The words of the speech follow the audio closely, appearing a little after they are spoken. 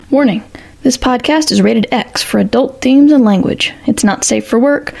Warning, this podcast is rated X for adult themes and language. It's not safe for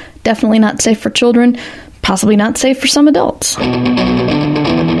work, definitely not safe for children, possibly not safe for some adults.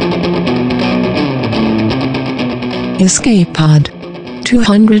 Escape Pod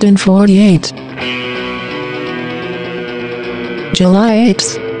 248 July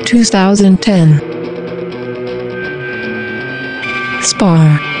 8th, 2010.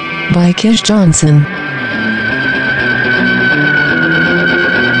 Spar by Kish Johnson.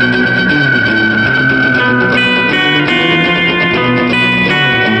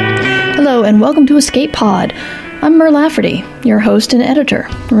 Hello and welcome to Escape Pod. I'm Mer Lafferty, your host and editor.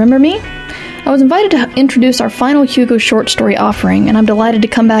 Remember me? I was invited to introduce our final Hugo short story offering, and I'm delighted to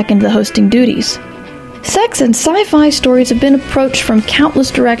come back into the hosting duties. Sex and sci-fi stories have been approached from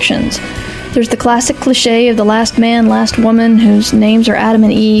countless directions. There's the classic cliche of the last man, last woman whose names are Adam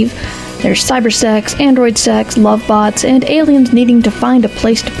and Eve. There's cybersex, android sex, love bots, and aliens needing to find a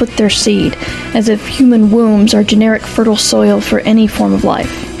place to put their seed, as if human wombs are generic fertile soil for any form of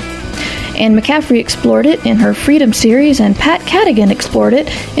life. Anne McCaffrey explored it in her Freedom series, and Pat Cadigan explored it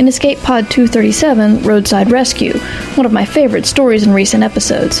in Escape Pod 237, Roadside Rescue, one of my favorite stories in recent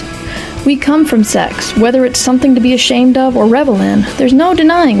episodes. We come from sex. Whether it's something to be ashamed of or revel in, there's no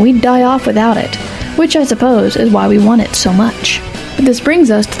denying we'd die off without it, which I suppose is why we want it so much. But this brings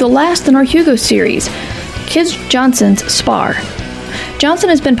us to the last in our Hugo series, Kish Johnson's Spar. Johnson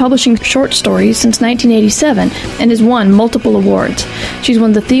has been publishing short stories since 1987 and has won multiple awards. She's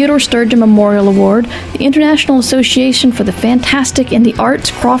won the Theodore Sturgeon Memorial Award, the International Association for the Fantastic in the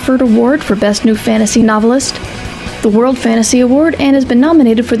Arts Crawford Award for Best New Fantasy Novelist, the World Fantasy Award, and has been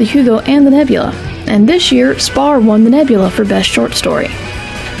nominated for the Hugo and the Nebula. And this year, Spar won the Nebula for Best Short Story.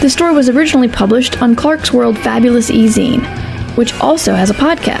 The story was originally published on Clark's World Fabulous E-Zine, which also has a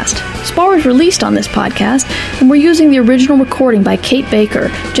podcast. Spar was released on this podcast, and we're using the original recording by Kate Baker,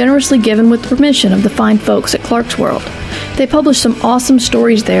 generously given with the permission of the fine folks at Clark's World. They published some awesome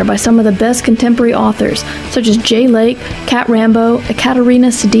stories there by some of the best contemporary authors, such as Jay Lake, Kat Rambo, Ekaterina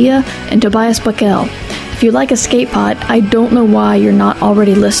Sadia, and Tobias Buckel. If you like Escape Pod, I don't know why you're not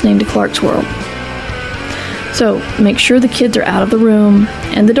already listening to Clark's World. So, make sure the kids are out of the room,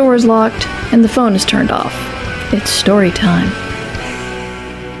 and the door is locked, and the phone is turned off. It's story time.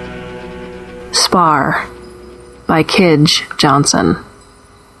 Spar by Kish Johnson.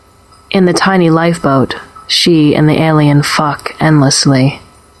 In the tiny lifeboat, she and the alien fuck endlessly,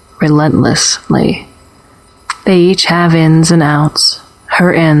 relentlessly. They each have ins and outs.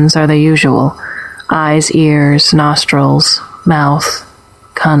 Her ins are the usual: eyes, ears, nostrils, mouth,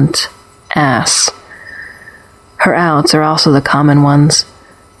 cunt, ass. Her outs are also the common ones: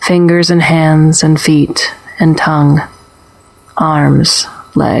 fingers and hands and feet and tongue, arms,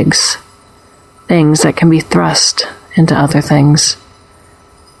 legs, things that can be thrust into other things.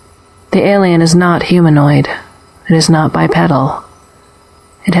 The alien is not humanoid. It is not bipedal.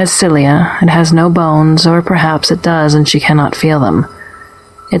 It has cilia, it has no bones, or perhaps it does and she cannot feel them.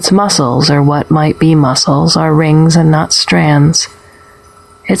 Its muscles, or what might be muscles, are rings and not strands.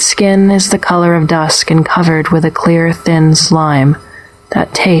 Its skin is the color of dusk and covered with a clear, thin slime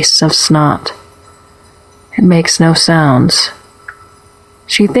that tastes of snot. It makes no sounds.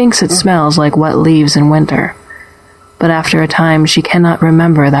 She thinks it smells like wet leaves in winter, but after a time she cannot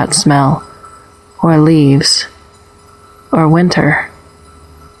remember that smell, or leaves, or winter.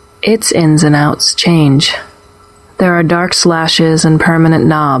 Its ins and outs change. There are dark slashes and permanent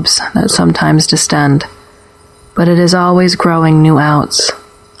knobs that sometimes distend, but it is always growing new outs,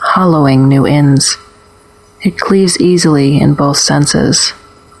 hollowing new ins. It cleaves easily in both senses.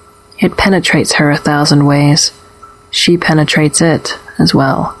 It penetrates her 1,000 ways. She penetrates it as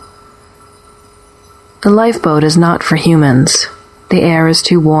well. The lifeboat is not for humans. The air is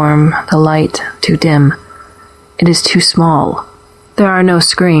too warm, the light too dim. It is too small. There are no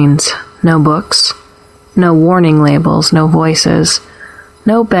screens, no books, no warning labels, no voices,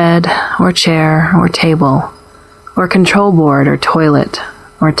 no bed or chair or table, or control board or toilet,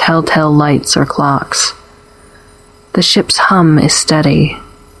 or telltale lights or clocks. The ship's hum is steady.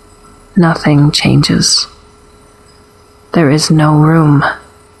 Nothing changes. There is no room.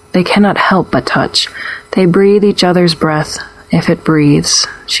 They cannot help but touch. They breathe each other's breath. If it breathes,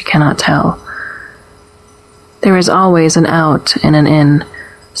 she cannot tell. There is always an out and an in,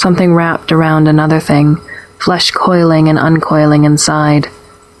 something wrapped around another thing, flesh coiling and uncoiling inside,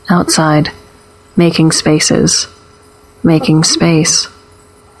 outside, making spaces, making space.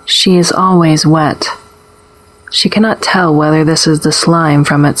 She is always wet. She cannot tell whether this is the slime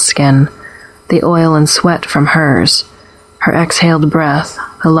from its skin, the oil and sweat from hers, her exhaled breath,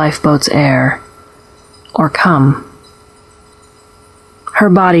 the lifeboat's air, or come. Her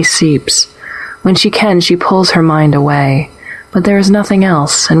body seeps. When she can, she pulls her mind away. But there is nothing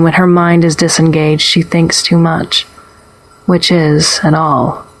else, and when her mind is disengaged, she thinks too much. Which is, at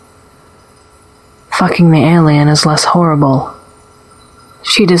all. Fucking the alien is less horrible.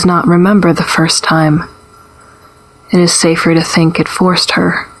 She does not remember the first time. It is safer to think it forced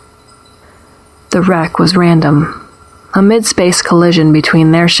her. The wreck was random. A mid-space collision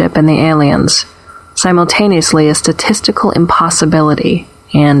between their ship and the aliens. Simultaneously a statistical impossibility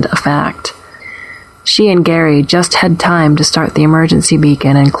and a fact. She and Gary just had time to start the emergency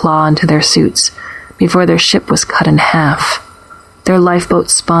beacon and claw into their suits before their ship was cut in half. Their lifeboat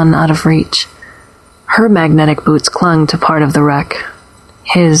spun out of reach. Her magnetic boots clung to part of the wreck.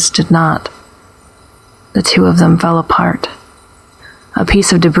 His did not. The two of them fell apart. A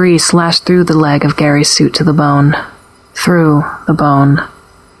piece of debris slashed through the leg of Gary's suit to the bone. Through the bone.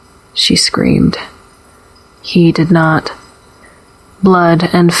 She screamed. He did not. Blood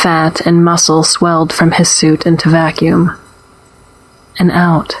and fat and muscle swelled from his suit into vacuum. And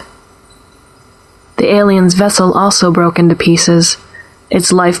out. The alien's vessel also broke into pieces,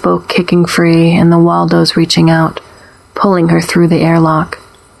 its lifeboat kicking free and the Waldos reaching out, pulling her through the airlock.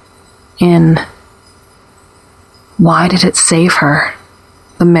 In. Why did it save her?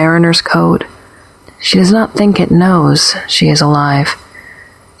 The Mariner's Code. She does not think it knows she is alive.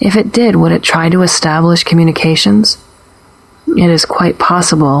 If it did, would it try to establish communications? It is quite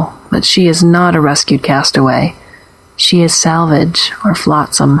possible that she is not a rescued castaway. She is salvage or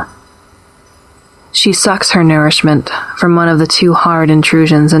flotsam. She sucks her nourishment from one of the two hard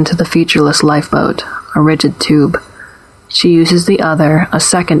intrusions into the featureless lifeboat, a rigid tube. She uses the other, a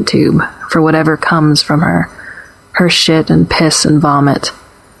second tube, for whatever comes from her shit and piss and vomit.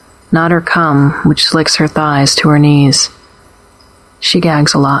 Not her cum, which slicks her thighs to her knees. She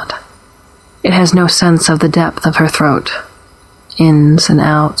gags a lot. It has no sense of the depth of her throat. Ins and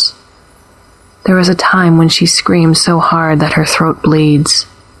outs. There is a time when she screams so hard that her throat bleeds.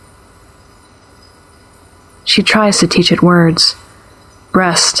 She tries to teach it words.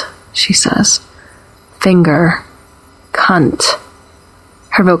 Breast, she says. Finger. Cunt.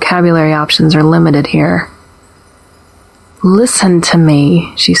 Her vocabulary options are limited here. Listen to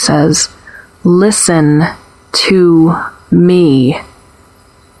me, she says. Listen to me.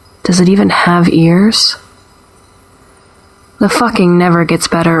 Does it even have ears? The fucking never gets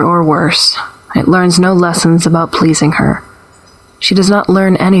better or worse. It learns no lessons about pleasing her. She does not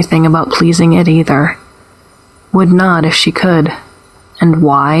learn anything about pleasing it either. Would not if she could. And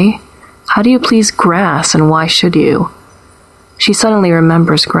why? How do you please grass, and why should you? She suddenly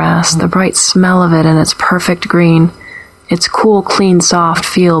remembers grass, the bright smell of it in its perfect green, its cool, clean, soft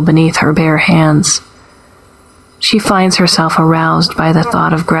feel beneath her bare hands. She finds herself aroused by the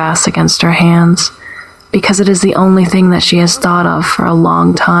thought of grass against her hands, because it is the only thing that she has thought of for a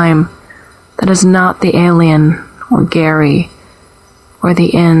long time that is not the alien, or Gary, or the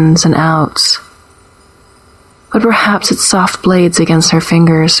ins and outs. But perhaps its soft blades against her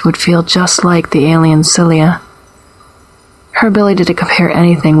fingers would feel just like the alien's cilia. Her ability to compare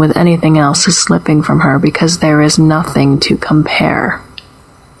anything with anything else is slipping from her because there is nothing to compare.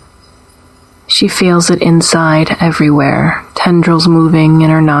 She feels it inside, everywhere, tendrils moving in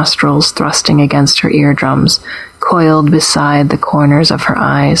her nostrils, thrusting against her eardrums, coiled beside the corners of her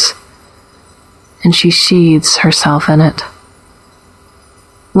eyes. And she sheathes herself in it.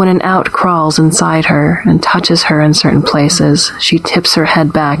 When an out crawls inside her and touches her in certain places, she tips her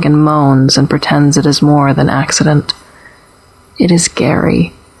head back and moans and pretends it is more than accident. It is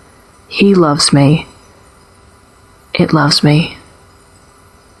Gary. He loves me. It loves me.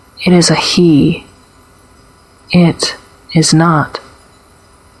 It is a he. It is not.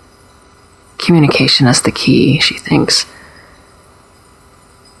 Communication is the key, she thinks.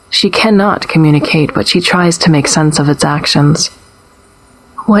 She cannot communicate, but she tries to make sense of its actions.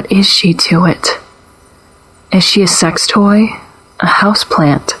 What is she to it? Is she a sex toy? A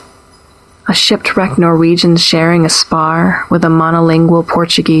houseplant? A shipwrecked Norwegian sharing a spar with a monolingual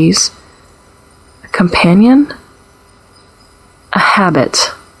Portuguese? A companion? A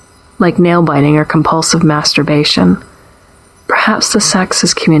habit, like nail-biting or compulsive masturbation. Perhaps the sex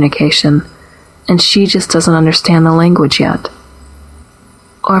is communication, and she just doesn't understand the language yet.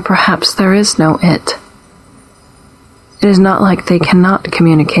 Or perhaps there is no it. It is not like they cannot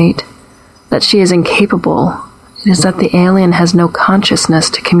communicate, that she is incapable. It is that the alien has no consciousness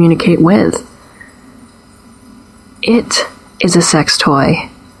to communicate with. It is a sex toy,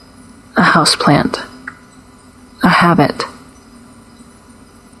 a houseplant, a habit.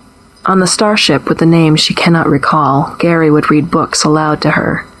 On the starship with the name she cannot recall, Gary would read books aloud to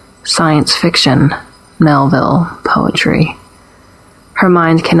her. Science fiction, Melville, poetry. Her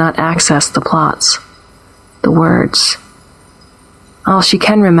mind cannot access the plots, the words. All she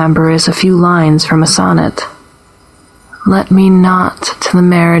can remember is a few lines from a sonnet. Let me not to the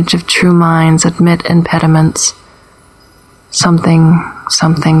marriage of true minds admit impediments. Something,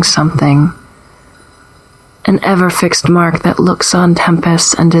 something, something. An ever-fixed mark that looks on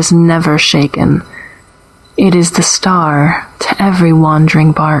tempests and is never shaken. It is the star to every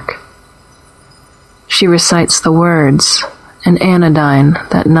wandering bark. She recites the words, an anodyne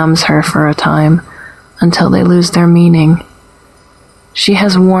that numbs her for a time, until they lose their meaning. She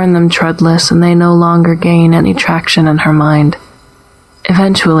has worn them treadless, and they no longer gain any traction in her mind.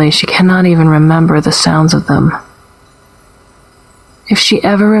 Eventually, she cannot even remember the sounds of them. If she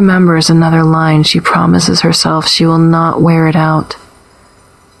ever remembers another line, she promises herself she will not wear it out.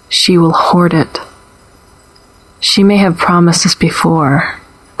 She will hoard it. She may have promised this before,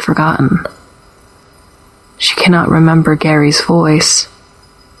 forgotten. She cannot remember Gary's voice.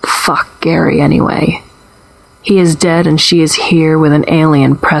 Fuck Gary, anyway. He is dead and she is here with an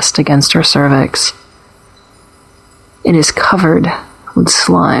alien pressed against her cervix. It is covered with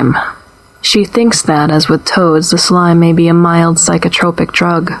slime. She thinks that, as with toads, the slime may be a mild psychotropic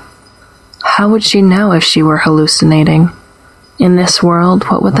drug. How would she know if she were hallucinating? In this world,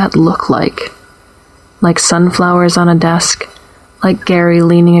 what would that look like? Like sunflowers on a desk? Like Gary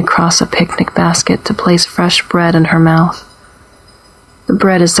leaning across a picnic basket to place fresh bread in her mouth? The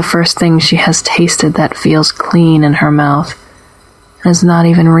bread is the first thing she has tasted that feels clean in her mouth, and is not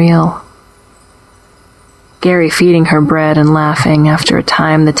even real. Gary feeding her bread and laughing. After a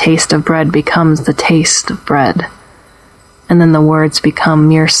time, the taste of bread becomes the taste of bread, and then the words become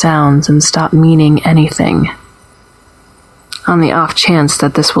mere sounds and stop meaning anything. On the off chance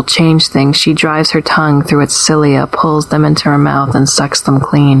that this will change things, she drives her tongue through its cilia, pulls them into her mouth, and sucks them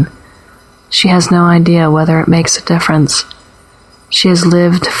clean. She has no idea whether it makes a difference. She has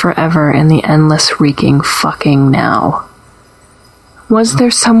lived forever in the endless reeking fucking now. Was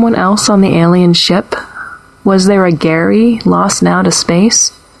there someone else on the alien ship? Was there a Gary lost now to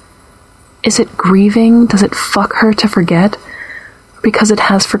space? Is it grieving? Does it fuck her to forget? Because it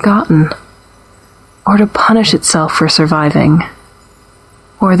has forgotten? Or to punish itself for surviving?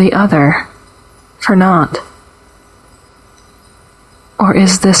 Or the other, for not? Or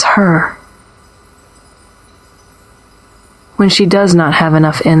is this her? When she does not have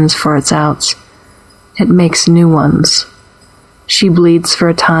enough ins for its outs, it makes new ones. She bleeds for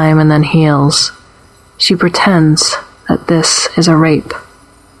a time and then heals. She pretends that this is a rape.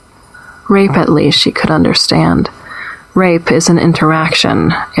 Rape, at least, she could understand. Rape is an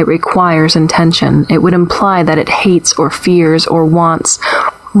interaction. It requires intention. It would imply that it hates or fears or wants.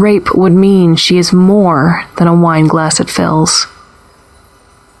 Rape would mean she is more than a wine glass it fills.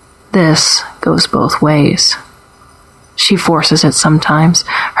 This goes both ways. She forces it sometimes.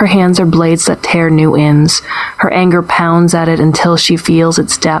 Her hands are blades that tear new ends. Her anger pounds at it until she feels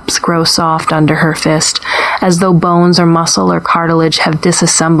its depths grow soft under her fist, as though bones or muscle or cartilage have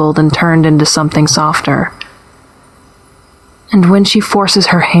disassembled and turned into something softer. And when she forces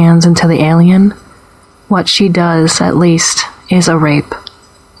her hands into the alien, what she does, at least, is a rape,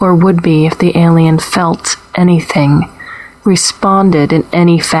 or would be if the alien felt anything, responded in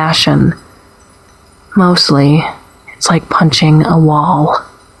any fashion. Mostly, it's like punching a wall.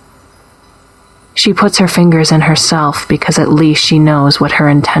 She puts her fingers in herself because at least she knows what her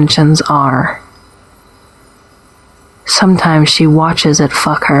intentions are. Sometimes she watches it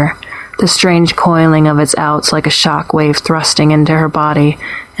fuck her, the strange coiling of its outs like a shock wave thrusting into her body,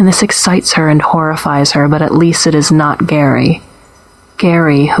 and this excites her and horrifies her, but at least it is not Gary.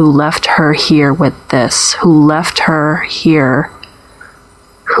 Gary, who left her here with this, who left her here,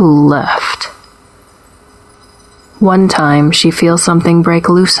 who left. One time, she feels something break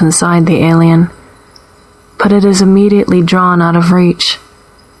loose inside the alien, but it is immediately drawn out of reach.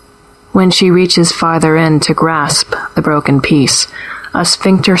 When she reaches farther in to grasp the broken piece, a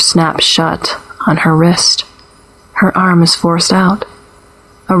sphincter snaps shut on her wrist. Her arm is forced out.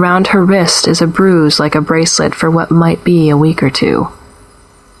 Around her wrist is a bruise like a bracelet for what might be a week or two.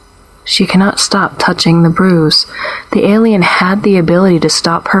 She cannot stop touching the bruise. The alien had the ability to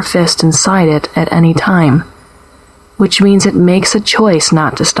stop her fist inside it at any time, which means it makes a choice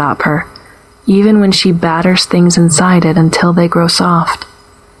not to stop her, even when she batters things inside it until they grow soft.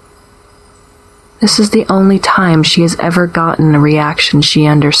 This is the only time she has ever gotten a reaction she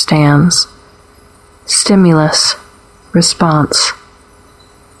understands. Stimulus, response.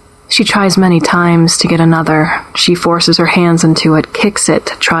 She tries many times to get another. She forces her hands into it, kicks it,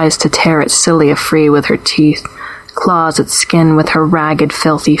 tries to tear its cilia free with her teeth, claws its skin with her ragged,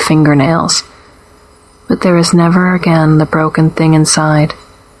 filthy fingernails. But there is never again the broken thing inside,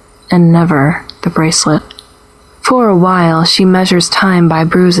 and never the bracelet. For a while, she measures time by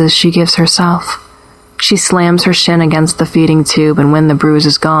bruises she gives herself. She slams her shin against the feeding tube, and when the bruise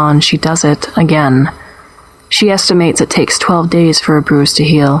is gone, she does it again. She estimates it takes 12 days for a bruise to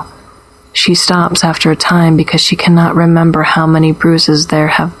heal. She stops after a time because she cannot remember how many bruises there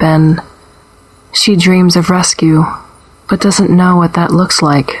have been. She dreams of rescue, but doesn't know what that looks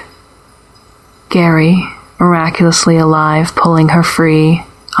like. Gary, miraculously alive, pulling her free,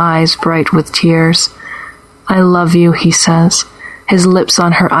 eyes bright with tears. "I love you," he says, his lips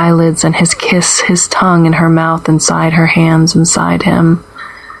on her eyelids and his kiss, his tongue in her mouth inside her hands inside him.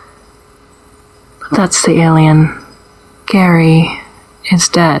 But that's the alien. Gary is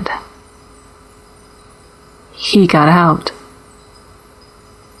dead. He got out.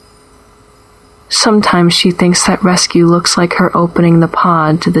 Sometimes she thinks that rescue looks like her opening the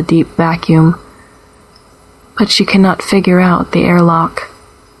pod to the deep vacuum, but she cannot figure out the airlock.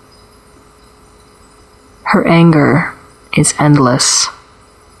 Her anger is endless,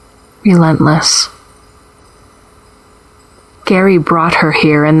 relentless. Gary brought her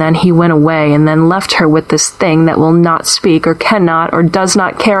here, and then he went away, and then left her with this thing that will not speak, or cannot, or does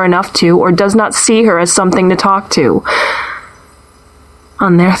not care enough to, or does not see her as something to talk to.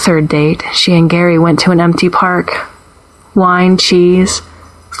 On their third date, she and Gary went to an empty park. Wine, cheese,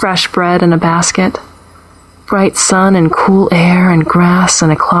 fresh bread in a basket, bright sun and cool air and grass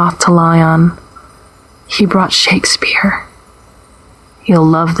and a cloth to lie on. He brought Shakespeare. "You'll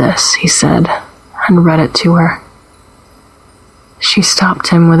love this," he said, and read it to her. She stopped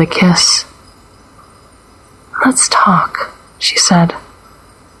him with a kiss. "Let's talk," she said,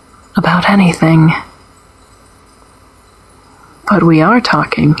 "about anything." "But we are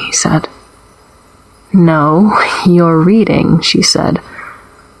talking," he said. "No, you're reading," she said.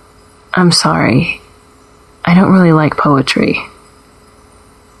 "I'm sorry. I don't really like poetry."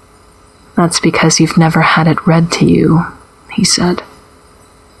 "That's because you've never had it read to you," he said.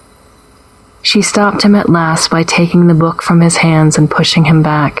 She stopped him at last by taking the book from his hands and pushing him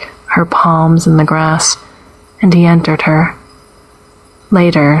back, her palms in the grass, and he entered her.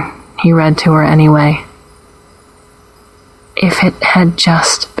 Later, he read to her anyway. If it had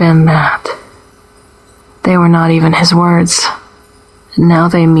just been that. They were not even his words. Now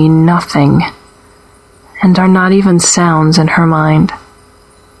they mean nothing, and are not even sounds in her mind.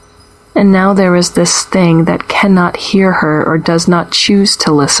 And now there is this thing that cannot hear her or does not choose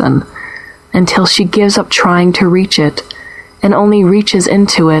to listen, until she gives up trying to reach it, and only reaches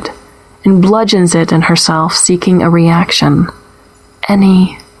into it, and bludgeons it in herself, seeking a reaction.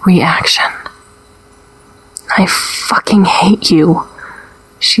 Any reaction. "I fucking hate you,"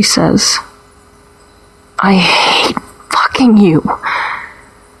 she says. "I hate fucking you."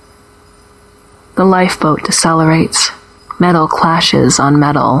 The lifeboat decelerates. Metal clashes on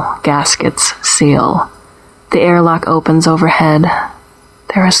metal, gaskets seal. The airlock opens overhead.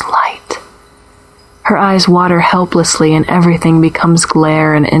 There is light. Her eyes water helplessly and everything becomes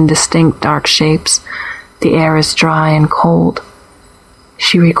glare and indistinct dark shapes. The air is dry and cold.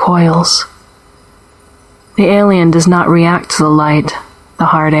 She recoils. The alien does not react to the light, the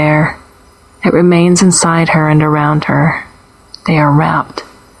hard air. It remains inside her and around her. They are wrapped.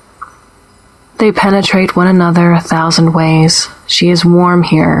 They penetrate one another 1,000 ways. She is warm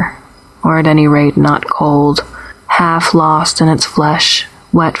here, or at any rate not cold, half lost in its flesh,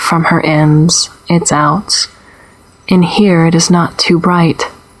 wet from her ins, its outs. In here it is not too bright.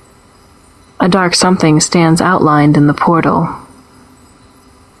 A dark something stands outlined in the portal.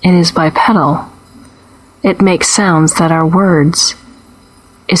 It is bipedal. It makes sounds that are words.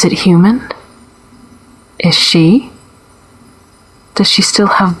 Is it human? Is she? Does she still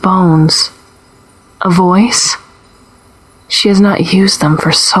have bones? A voice? She has not used them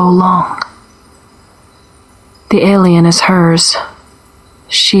for so long. The alien is hers.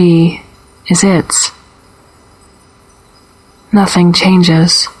 She is its. Nothing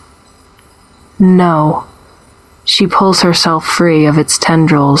changes. No. She pulls herself free of its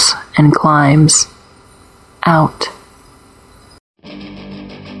tendrils and climbs out.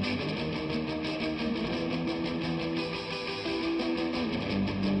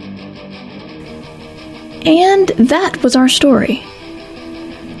 And that was our story.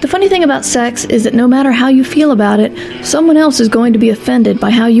 The funny thing about sex is that no matter how you feel about it, someone else is going to be offended by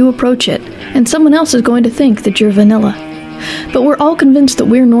how you approach it, and someone else is going to think that you're vanilla. But we're all convinced that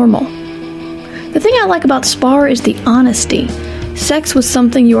we're normal. The thing I like about Spar is the honesty. Sex with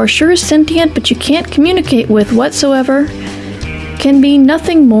something you are sure is sentient but you can't communicate with whatsoever can be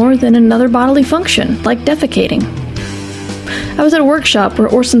nothing more than another bodily function, like defecating. I was at a workshop where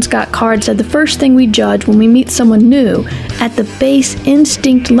Orson Scott Card said the first thing we judge when we meet someone new, at the base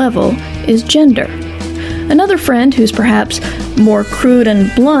instinct level, is gender. Another friend, who's perhaps more crude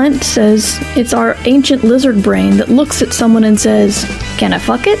and blunt, says it's our ancient lizard brain that looks at someone and says, "Can I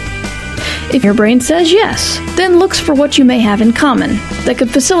fuck it?" If your brain says yes, then looks for what you may have in common that could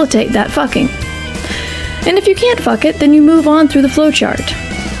facilitate that fucking. And if you can't fuck it, then you move on through the flowchart.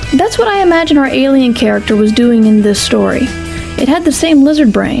 That's what I imagine our alien character was doing in this story. It had the same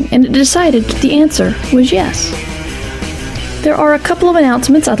lizard brain, and it decided the answer was yes. There are a couple of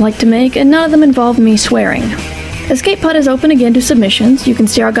announcements I'd like to make, and none of them involve me swearing. Escape Pod is open again to submissions. You can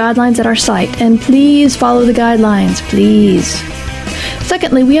see our guidelines at our site, and please follow the guidelines, please.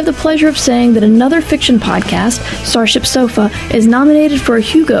 Secondly, we have the pleasure of saying that another fiction podcast, Starship Sofa, is nominated for a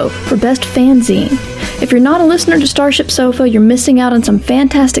Hugo for Best Fanzine. If you're not a listener to Starship Sofa, you're missing out on some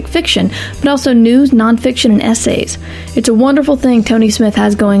fantastic fiction, but also news, nonfiction, and essays. It's a wonderful thing Tony Smith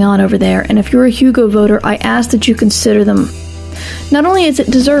has going on over there, and if you're a Hugo voter, I ask that you consider them. Not only is it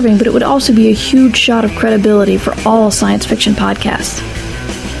deserving, but it would also be a huge shot of credibility for all science fiction podcasts.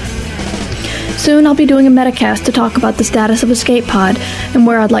 Soon I'll be doing a metacast to talk about the status of Escape Pod and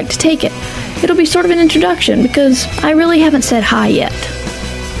where I'd like to take it. It'll be sort of an introduction because I really haven't said hi yet.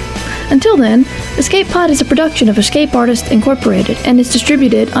 Until then, Escape Pod is a production of Escape Artists Incorporated and is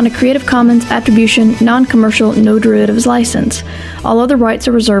distributed on a Creative Commons Attribution, Non-Commercial, No Derivatives license. All other rights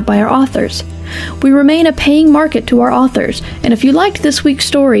are reserved by our authors. We remain a paying market to our authors, and if you liked this week's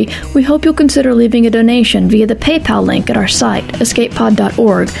story, we hope you'll consider leaving a donation via the PayPal link at our site,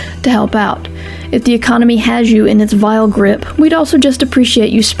 escapepod.org, to help out. If the economy has you in its vile grip, we'd also just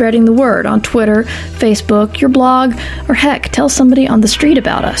appreciate you spreading the word on Twitter, Facebook, your blog, or heck, tell somebody on the street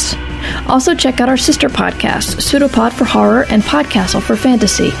about us. Also check out our sister podcasts, Pseudopod for Horror and Podcastle for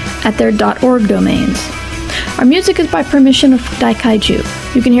Fantasy, at their .org domains. Our music is by permission of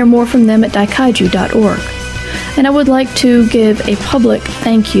Daikaiju. You can hear more from them at daikaiju.org. And I would like to give a public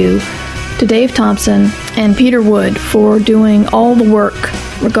thank you to Dave Thompson and Peter Wood for doing all the work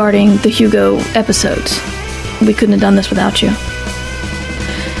regarding the Hugo episodes. We couldn't have done this without you.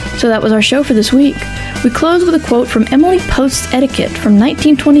 So that was our show for this week. We close with a quote from Emily Post's Etiquette from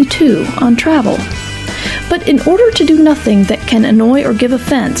 1922 on travel. But in order to do nothing that can annoy or give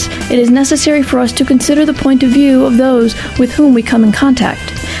offense, it is necessary for us to consider the point of view of those with whom we come in contact.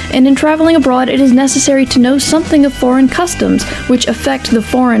 And in traveling abroad, it is necessary to know something of foreign customs which affect the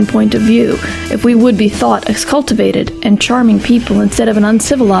foreign point of view, if we would be thought as cultivated and charming people instead of an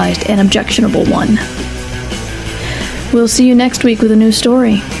uncivilized and objectionable one. We'll see you next week with a new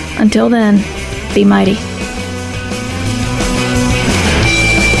story. Until then, be mighty.